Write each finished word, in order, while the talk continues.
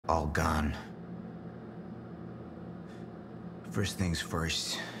all gone. First things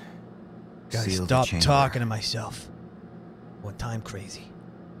first. Gotta Seal stop the chamber. talking to myself. One time crazy.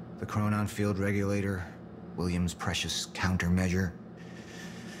 The Chronon field regulator, Williams' precious countermeasure.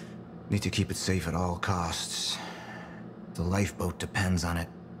 Need to keep it safe at all costs. The lifeboat depends on it.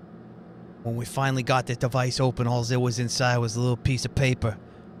 When we finally got the device open, all there was inside was a little piece of paper.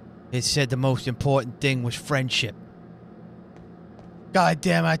 It said the most important thing was friendship. God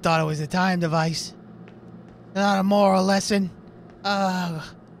damn, I thought it was a time device. Not a moral lesson.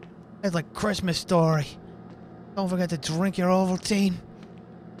 It's like a Christmas story. Don't forget to drink your Ovaltine.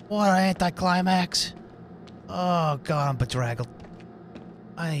 What an anticlimax. Oh god, I'm bedraggled.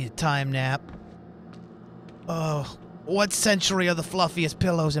 I need a time nap. Oh, what century are the fluffiest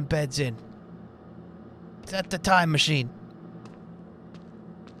pillows and beds in? Is that the time machine?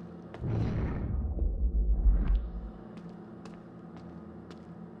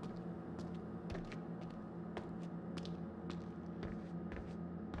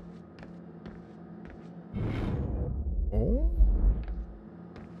 Oh?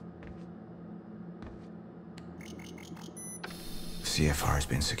 CFR has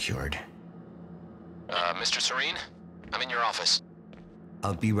been secured. Mr. Serene? I'm in your office.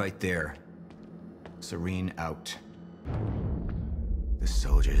 I'll be right there. Serene out. The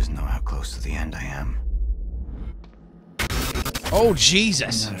soldier doesn't know how close to the end I am. Oh,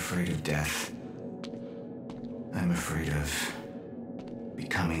 Jesus! I'm not afraid of death. I'm afraid of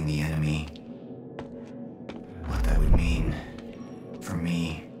becoming the enemy. What that would mean for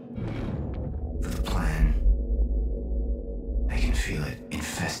me, for the plan. I can feel it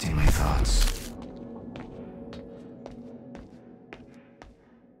infesting my thoughts.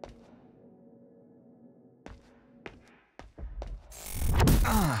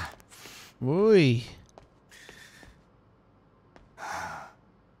 Oi.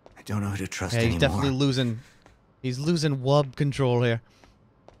 I don't know who to trust Yeah, he's anymore. definitely losing. He's losing wub control here.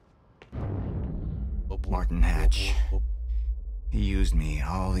 Martin Hatch. He used me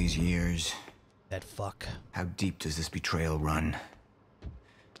all these years. That fuck. How deep does this betrayal run?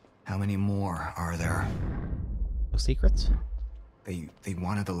 How many more are there? No secrets? They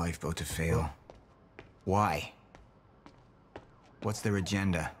wanted the lifeboat to fail. Why? What's their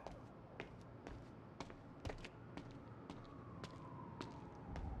agenda?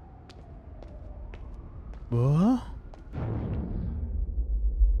 What?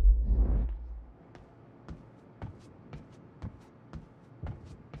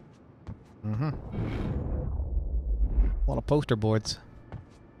 Mm-hmm. A lot of poster boards.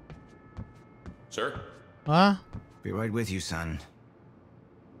 Sir? Huh? Be right with you, son.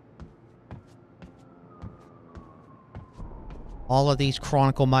 All of these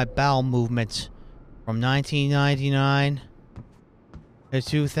chronicle my bowel movements from 1999 to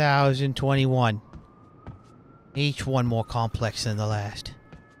 2021. Each one more complex than the last.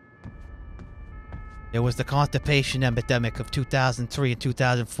 There was the constipation epidemic of 2003 and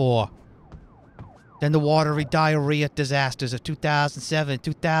 2004. Then the watery diarrhea disasters of 2007 and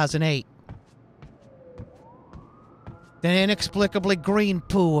 2008. Then inexplicably green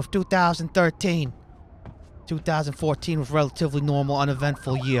poo of 2013. 2014 was a relatively normal,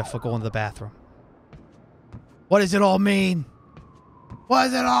 uneventful year for going to the bathroom. What does it all mean? What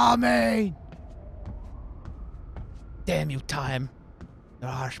does it all mean? Damn you, time.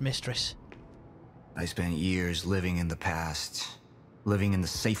 Your harsh mistress. I spent years living in the past. Living in the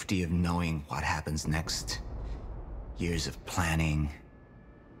safety of knowing what happens next. Years of planning.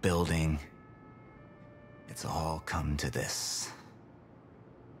 Building. It's all come to this.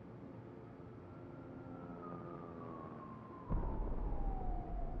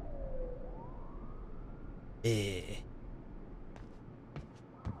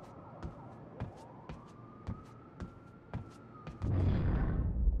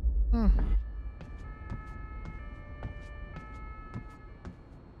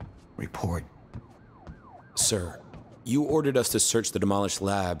 Report. Sir, you ordered us to search the demolished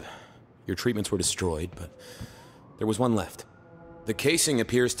lab. Your treatments were destroyed, but there was one left. The casing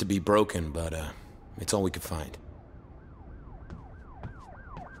appears to be broken, but it's all we could find.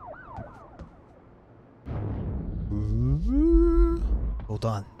 Hold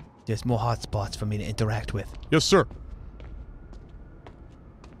on. There's more hotspots for me to interact with. Yes, sir.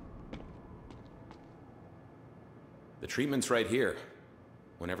 The treatment's right here.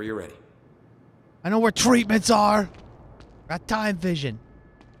 Whenever you're ready. I know where treatments are. Got time vision.